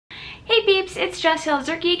Hey peeps, it's Jess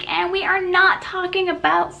Geek, and we are not talking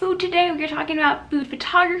about food today. We are talking about food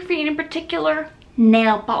photography, and in particular,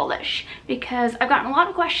 nail polish. Because I've gotten a lot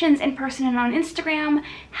of questions in person and on Instagram,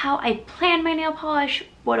 how I plan my nail polish,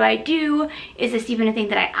 what do I do, is this even a thing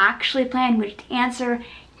that I actually plan, which the answer,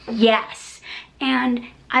 yes. And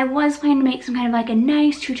I was planning to make some kind of like a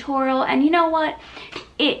nice tutorial, and you know what?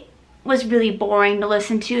 It was really boring to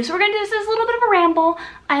listen to, so we're gonna do this as a little bit of a ramble.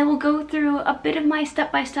 I will go through a bit of my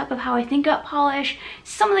step-by-step of how I think about polish,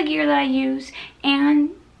 some of the gear that I use, and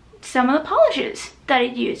some of the polishes that I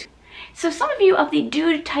use. So some of you of the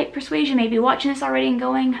dude type persuasion may be watching this already and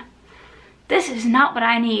going, this is not what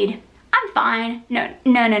I need. I'm fine. No.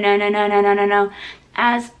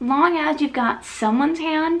 As long as you've got someone's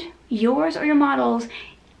hand, yours or your model's,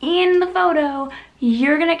 in the photo,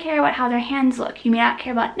 you're gonna care about how their hands look. You may not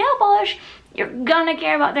care about nail polish, you're gonna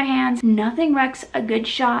care about their hands. Nothing wrecks a good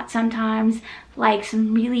shot sometimes like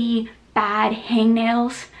some really bad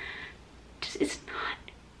hangnails. It's not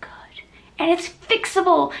good. And it's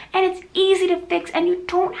fixable, and it's easy to fix, and you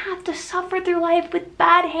don't have to suffer through life with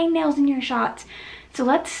bad hangnails in your shots. So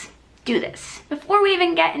let's do this. Before we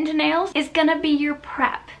even get into nails, it's gonna be your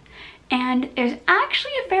prep. And there's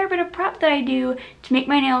actually a fair bit of prep that I do to make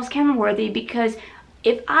my nails camera worthy, because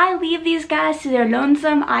if I leave these guys to their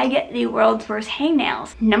lonesome, I get the world's worst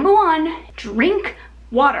hangnails. Number one, drink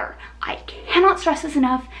water. I cannot stress this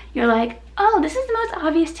enough. You're like, oh, this is the most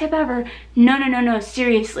obvious tip ever. No,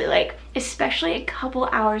 seriously, like, especially a couple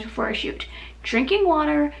hours before a shoot. Drinking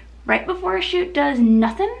water right before a shoot does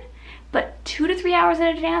nothing, but 2 to 3 hours in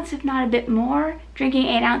advance, if not a bit more, drinking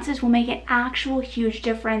 8 ounces will make an actual huge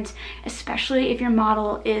difference, especially if your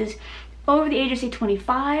model is over the age of say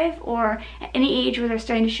 25 or at any age where they're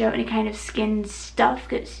starting to show any kind of skin stuff,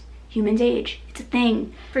 because humans age, it's a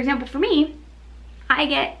thing. For example, for me, I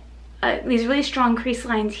get these really strong crease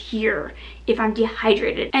lines here if I'm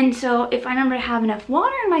dehydrated. And so if I remember to have enough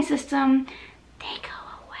water in my system, they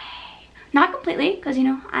go away. Not completely, because you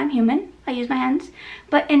know, I'm human, I use my hands,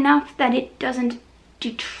 but enough that it doesn't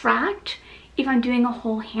detract if I'm doing a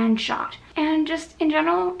whole hand shot. And just in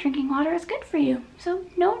general, drinking water is good for you. So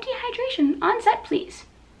no dehydration on set, please.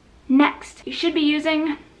 Next, you should be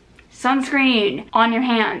using sunscreen on your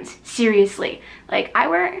hands. Seriously. Like, I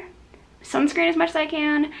wear sunscreen as much as I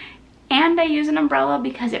can, and I use an umbrella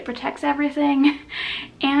because it protects everything.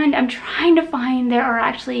 And I'm trying to find, there are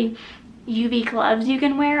actually UV gloves you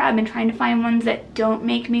can wear. I've been trying to find ones that don't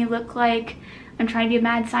make me look like I'm trying to be a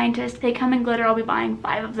mad scientist. They come in glitter. I'll be buying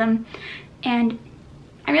 5 of them. And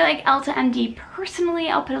I really like Elta MD personally.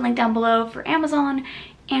 I'll put a link down below for Amazon.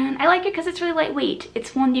 And I like it because it's really lightweight.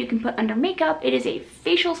 It's one you can put under makeup. It is a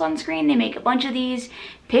facial sunscreen. They make a bunch of these.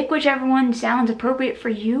 Pick whichever one sounds appropriate for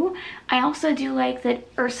you. I also do like that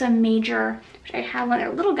Ursa Major, which I have one of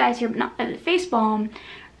their little guys here, but not the face balm.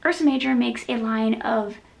 Ursa Major makes a line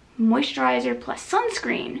of moisturizer plus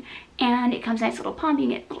sunscreen, and it comes in a nice little pump. You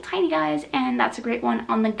can get little tiny guys, and that's a great one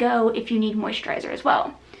on the go if you need moisturizer as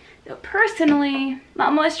well. So personally, my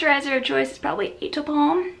moisturizer of choice is probably Atoll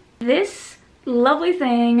Palm. This lovely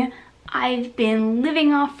thing I've been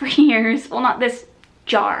living off for years. Well, not this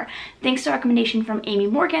jar. Thanks to a recommendation from Amy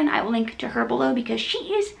Morgan. I will link to her below because she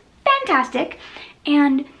is fantastic.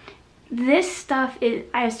 And this stuff is,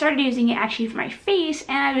 I started using it actually for my face,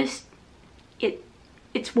 and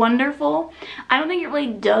it's wonderful. I don't think it really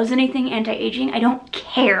does anything anti-aging. I don't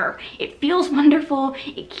care. It feels wonderful.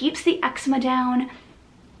 It keeps the eczema down.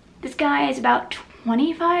 This guy is about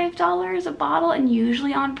 $25 a bottle, and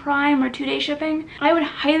usually on Prime or 2-day shipping. I would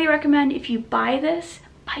highly recommend, if you buy this,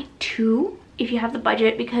 buy 2 if you have the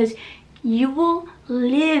budget, because you will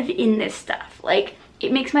live in this stuff. Like,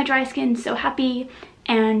 it makes my dry skin so happy,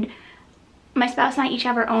 and my spouse and I each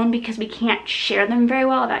have our own because we can't share them very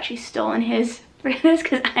well. I've actually stolen his for this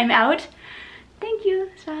because I'm out. Thank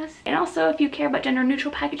you, spouse. And also, if you care about gender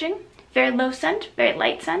neutral packaging, very low scent, very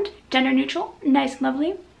light scent, gender neutral, nice and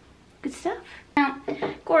lovely. Good stuff. Now,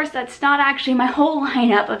 of course, that's not actually my whole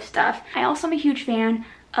lineup of stuff. I also am a huge fan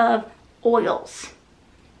of oils.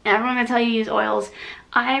 And everyone gonna tell you to use oils.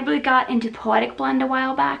 I really got into Poetic Blend a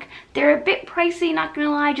while back. They're a bit pricey, not gonna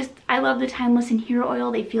lie, just I love the Timeless and Hero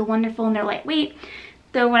Oil. They feel wonderful and they're lightweight.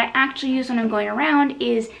 Though what I actually use when I'm going around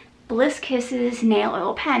is Bliss Kisses nail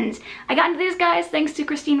oil pens. I got into these guys thanks to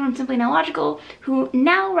Christine from Simply Nailogical, who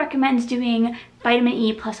now recommends doing vitamin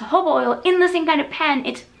E plus jojoba oil in the same kind of pen.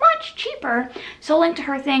 It's much cheaper. So I'll link to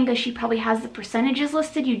her thing because she probably has the percentages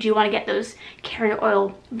listed. You do want to get those carrier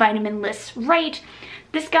oil vitamin lists right.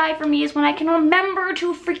 This guy for me is one I can remember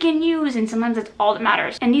to freaking use, and sometimes that's all that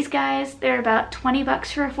matters. And these guys, they're about 20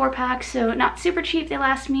 bucks for a 4-pack, so not super cheap. They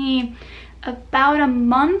last me about a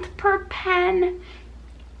month per pen,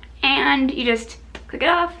 and you just click it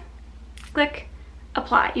off, click,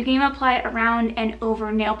 apply. You can even apply it around and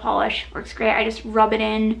over nail polish. Works great. I just rub it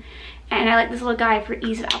in, and I like this little guide for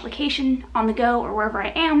ease of application on the go or wherever I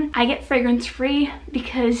am. I get fragrance free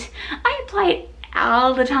because I apply it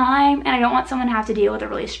all the time and I don't want someone to have to deal with a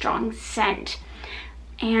really strong scent.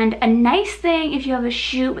 And a nice thing if you have a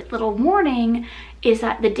shoot with little warning is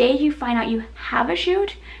that the day you find out you have a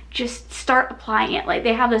shoot, just start applying it. Like,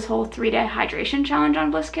 they have this whole 3-day hydration challenge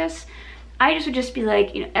on Bliss. I just would just be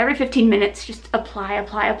like, you know, every 15 minutes, just apply,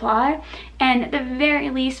 apply, apply. And at the very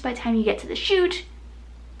least, by the time you get to the shoot,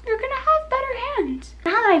 you're gonna have better hands.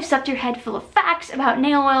 Now that I've stuffed your head full of facts about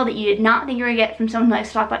nail oil that you did not think you were gonna get from someone who likes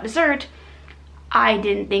to talk about dessert, I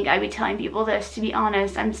didn't think I'd be telling people this, to be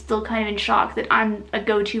honest. I'm still kind of in shock that I'm a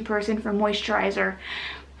go-to person for moisturizer.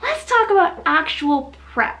 Let's talk about actual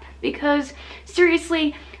prep, because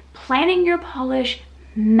seriously, planning your polish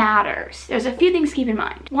matters. There's a few things to keep in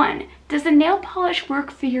mind. 1, does the nail polish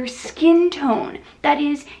work for your skin tone? That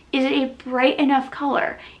is it a bright enough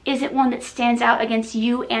color? Is it one that stands out against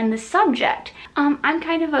you and the subject? I'm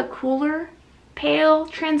kind of a cooler, pale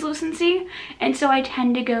translucency, and so I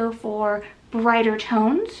tend to go for brighter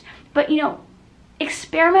tones, but you know,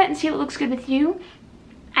 experiment and see what looks good with you.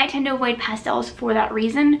 I tend to avoid pastels for that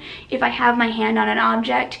reason. If I have my hand on an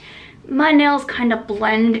object, my nails kind of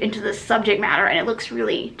blend into the subject matter and it looks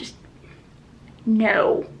really just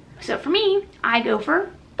no. So for me, I go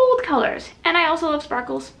for bold colors, and I also love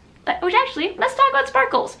sparkles, which actually, let's talk about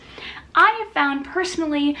sparkles. I have found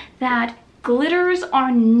personally that glitters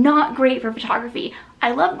are not great for photography.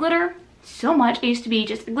 I love glitter so much. I used to be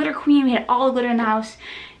just a glitter queen. We had all the glitter in the house.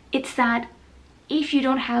 It's that if you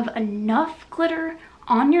don't have enough glitter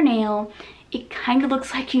on your nail, it kind of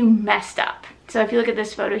looks like you messed up. So if you look at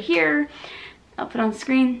this photo here, I'll put on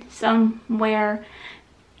screen somewhere,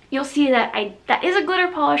 you'll see that that is a glitter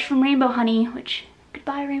polish from Rainbow Honey, which,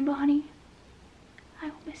 goodbye Rainbow Honey, I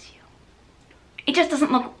will miss you. It just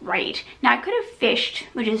doesn't look right. Now I could have fished,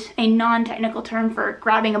 which is a non-technical term for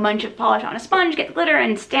grabbing a bunch of polish on a sponge, get the glitter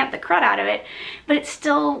and stamp the crud out of it, but it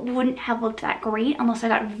still wouldn't have looked that great unless I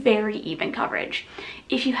got very even coverage.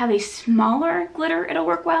 If you have a smaller glitter, it'll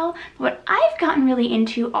work well. What I've gotten really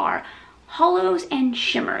into are hollows and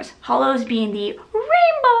shimmers. Hollows being the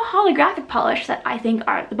rainbow holographic polish that I think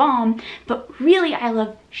are the bomb, but really I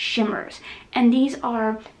love shimmers. And these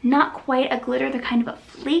are not quite a glitter, they're kind of a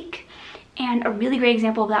flake. And a really great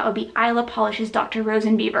example of that would be Isla Polish's Dr.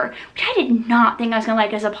 Rosenbeaver, which I did not think I was gonna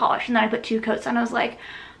like as a polish. And then I put 2 coats on and I was like,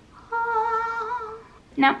 ah.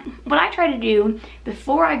 Now, what I try to do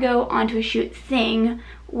before I go onto a shoot thing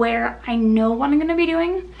where I know what I'm gonna be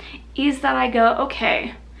doing is that I go,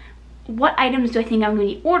 okay, what items do I think I'm going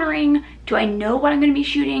to be ordering? Do I know what I'm going to be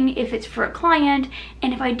shooting if it's for a client?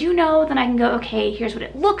 And if I do know, then I can go, okay, here's what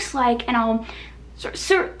it looks like, and I'll sort of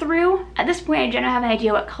sort through. At this point, I generally have an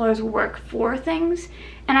idea what colors will work for things,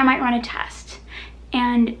 and I might run a test.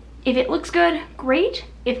 And if it looks good, great.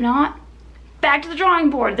 If not, back to the drawing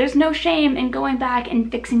board. There's no shame in going back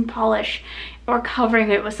and fixing polish or covering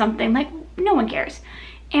it with something. Like, no one cares.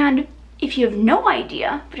 And if you have no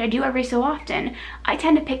idea, which I do every so often, I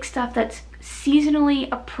tend to pick stuff that's seasonally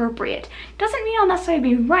appropriate. Doesn't mean I'll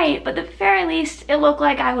necessarily be right, but at the very least, it looked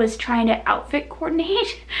like I was trying to outfit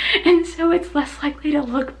coordinate, and so it's less likely to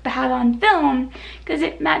look bad on film because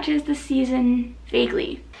it matches the season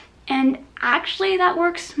vaguely. And actually, that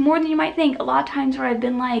works more than you might think. A lot of times where I've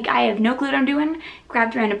been like, I have no clue what I'm doing,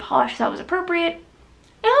 grabbed a random polish that was appropriate,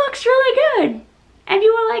 it looks really good. And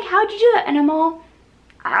people are like, how'd you do that? And I'm all,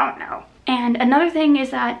 I don't know. And another thing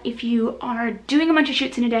is that if you are doing a bunch of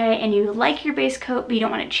shoots in a day and you like your base coat but you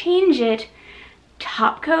don't want to change it,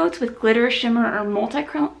 top coats with glitter, shimmer, or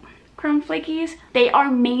multi-chrome flakies, they are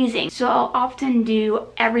amazing. So I'll often do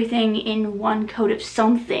everything in one coat of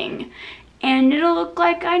something and it'll look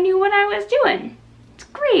like I knew what I was doing. It's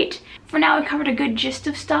great. For now, I've covered a good gist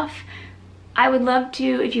of stuff. I would love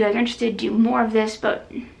to, if you guys are interested, do more of this,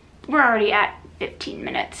 but we're already at 15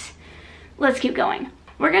 minutes. Let's keep going.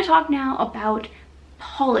 We're gonna talk now about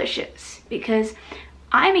polishes, because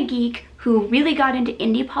I'm a geek who really got into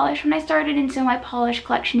indie polish when I started, and so my polish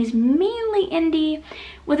collection is mainly indie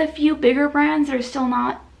with a few bigger brands that are still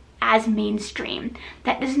not as mainstream.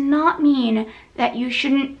 That does not mean that you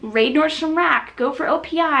shouldn't raid Nordstrom Rack, go for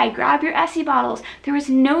OPI, grab your Essie bottles. There is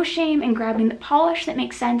no shame in grabbing the polish that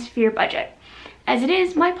makes sense for your budget. As it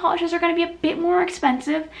is, my polishes are going to be a bit more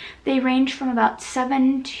expensive. They range from about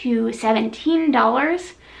 $7 to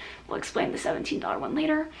 $17. We'll explain the $17 one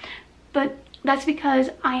later. But that's because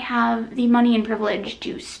I have the money and privilege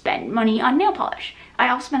to spend money on nail polish. I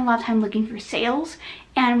also spend a lot of time looking for sales,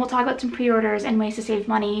 and we'll talk about some pre-orders and ways to save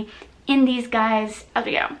money in these guys as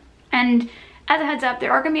we go. And as a heads up,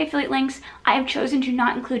 there are going to be affiliate links. I have chosen to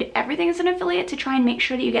not include everything as an affiliate to try and make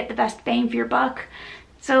sure that you get the best bang for your buck.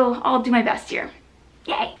 So I'll do my best here.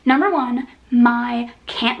 Yay! Number one, my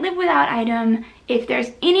can't live without item. If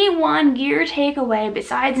there's any one gear takeaway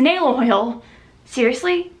besides nail oil,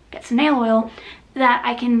 seriously, get some nail oil, that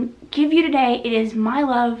I can give you today, it is my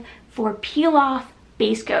love for peel-off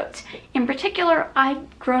base coats. In particular,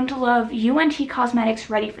 I've grown to love UNT Cosmetics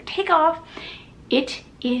Ready for Takeoff. It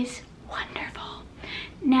is wonderful.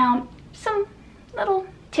 Now, some little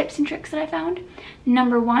tips and tricks that I found.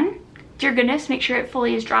 Number one, dear goodness, make sure it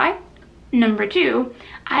fully is dry. Number two,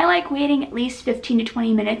 I like waiting at least 15 to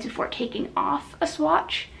 20 minutes before taking off a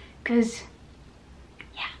swatch, because,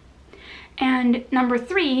 yeah. And number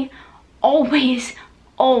three, always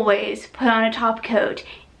put on a top coat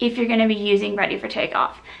if you're gonna be using Ready for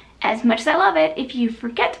Takeoff. As much as I love it, if you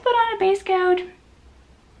forget to put on a base coat,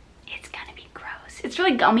 it's gonna be gross. It's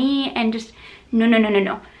really gummy and just,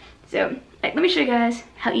 no. So, let me show you guys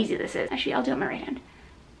how easy this is. Actually, I'll do it with my right hand.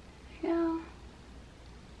 There we go.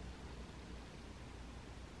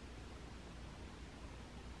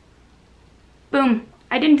 Boom.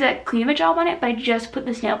 I didn't do that clean of a job on it, but I just put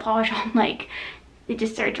this nail polish on, like, it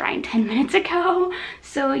just started drying 10 minutes ago.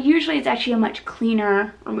 So usually it's actually a much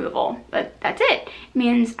cleaner removal, but that's it. It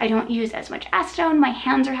means I don't use as much acetone, my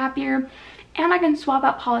hands are happier, and I can swap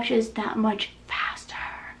out polishes that much faster.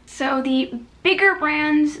 So the bigger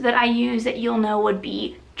brands that I use that you'll know would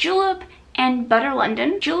be Julep and Butter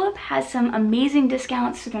London. Julep has some amazing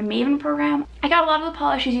discounts through their Maven program. I got a lot of the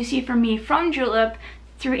polishes you see from me from Julep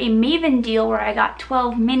through a Maven deal where I got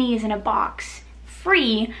 12 minis in a box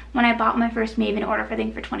free when I bought my first Maven order for, I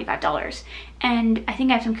think, for $25. And I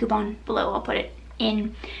think I have some coupon below, I'll put it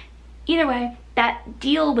in. Either way, that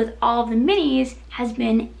deal with all of the minis has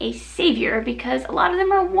been a savior because a lot of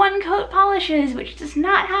them are one coat polishes, which does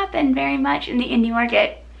not happen very much in the indie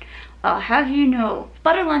market. I'll have you know.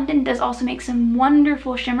 Butter London does also make some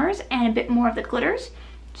wonderful shimmers and a bit more of the glitters,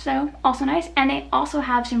 so also nice. And they also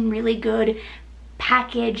have some really good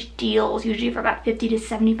package deals, usually for about $50 to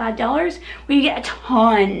 $75, where you get a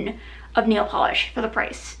ton of nail polish for the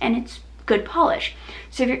price, and it's good polish.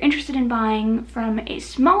 So if you're interested in buying from a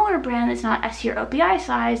smaller brand that's not S-tier OPI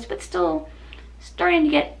sized, but still starting to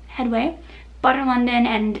get headway, Butter London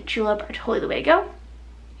and Julep are totally the way to go.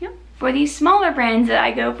 Yep. For these smaller brands that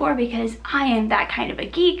I go for, because I am that kind of a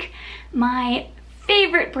geek, my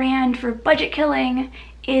favorite brand for budget killing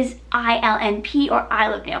is ILNP, or I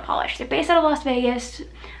Love Nail Polish. They're based out of Las Vegas.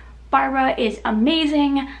 Barbara is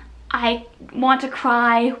amazing. I want to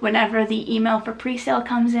cry whenever the email for pre-sale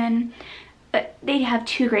comes in. But they have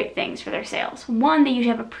two great things for their sales. One, they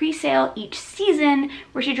usually have a pre-sale each season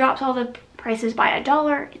where she drops all the prices by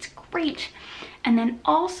 $1. It's great. And then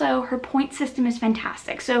also her point system is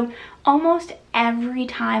fantastic. So almost every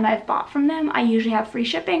time I've bought from them, I usually have free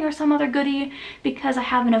shipping or some other goodie because I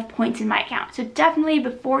have enough points in my account. So definitely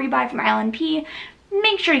before you buy from ILNP,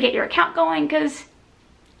 make sure you get your account going because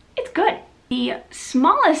it's good. The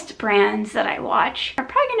smallest brands that I watch are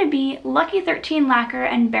probably going to be Lucky 13 Lacquer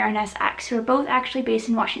and Baroness X, who are both actually based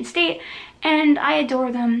in Washington State, and I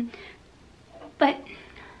adore them. But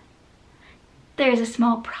there's a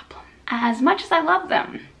small problem. As much as I love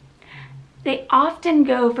them, they often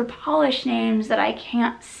go for polish names that I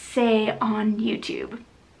can't say on YouTube.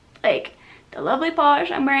 Like the lovely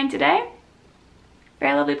polish I'm wearing today,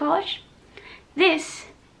 very lovely polish. This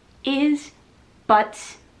is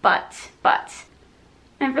But.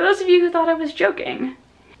 And for those of you who thought I was joking,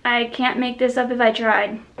 I can't make this up if I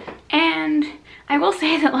tried. And I will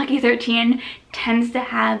say that Lucky 13 tends to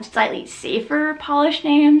have slightly safer polish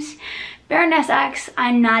names. Baroness X,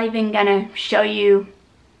 I'm not even gonna show you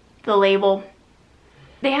the label.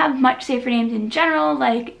 They have much safer names in general,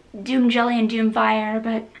 like Doom Jelly and Doom Fire,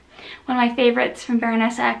 but one of my favorites from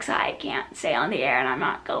Baroness X I can't say on the air, and I'm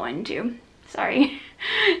not going to. Sorry.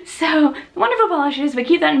 So, wonderful polishes, but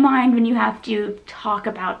keep that in mind when you have to talk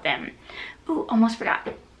about them. Ooh, almost forgot.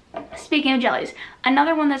 Speaking of jellies,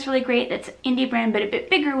 another one that's really great that's indie brand but a bit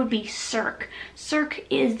bigger would be Cirque. Cirque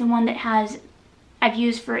is the one that I've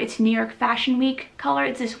used for its New York Fashion Week color.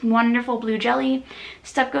 It's this wonderful blue jelly.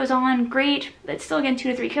 Stuff goes on great, but still again 2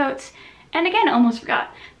 to 3 coats. And again, almost forgot.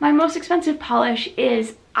 My most expensive polish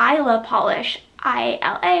is Isla Polish,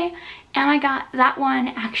 I-L-A, and I got that one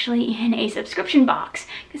actually in a subscription box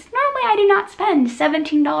because normally I do not spend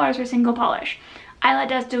 $17 for a single polish. Isla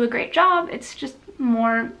does do a great job, it's just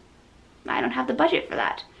more, I don't have the budget for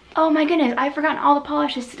that. Oh my goodness, I've forgotten all the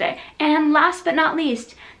polishes today. And last but not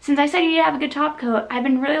least, since I said you need to have a good top coat, I've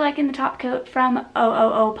been really liking the top coat from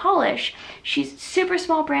OOO Polish. She's super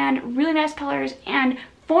small brand, really nice colors, and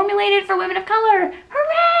formulated for women of color.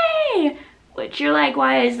 Hooray! Which you're like,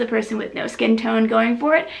 why is the person with no skin tone going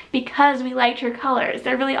for it? Because we liked her colors.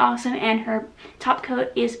 They're really awesome, and her top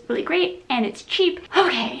coat is really great, and it's cheap.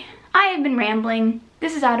 Okay, I have been rambling.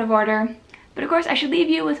 This is out of order. But of course, I should leave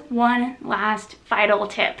you with one last vital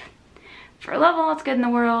tip. For love all that's good in the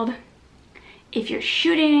world, if you're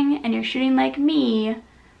shooting and you're shooting like me,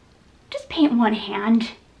 just paint one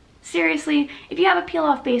hand. Seriously, if you have a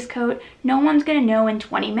peel-off base coat, no one's gonna know in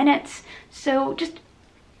 20 minutes. So just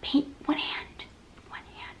paint one hand, one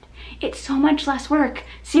hand. It's so much less work,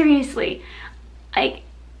 seriously. I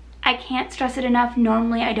can't stress it enough.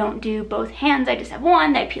 Normally I don't do both hands, I just have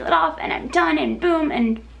one, I peel it off and I'm done and boom,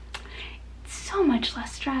 and so much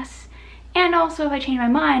less stress. And also, if I change my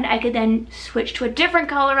mind, I could then switch to a different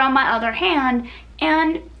color on my other hand,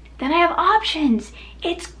 and then I have options.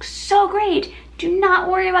 It's so great. Do not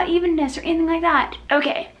worry about evenness or anything like that.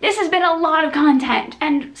 Okay, this has been a lot of content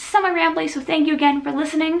and semi-rambly, so thank you again for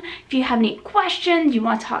listening. If you have any questions, you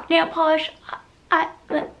want to talk nail polish,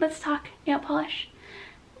 let's talk nail polish.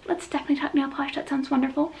 Let's definitely talk nail polish, that sounds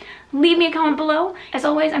wonderful. Leave me a comment below. As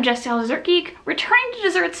always, I'm Jess, Dessert Geek, returning to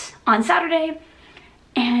desserts on Saturday,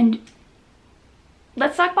 and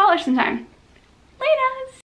let's talk polish sometime. Later!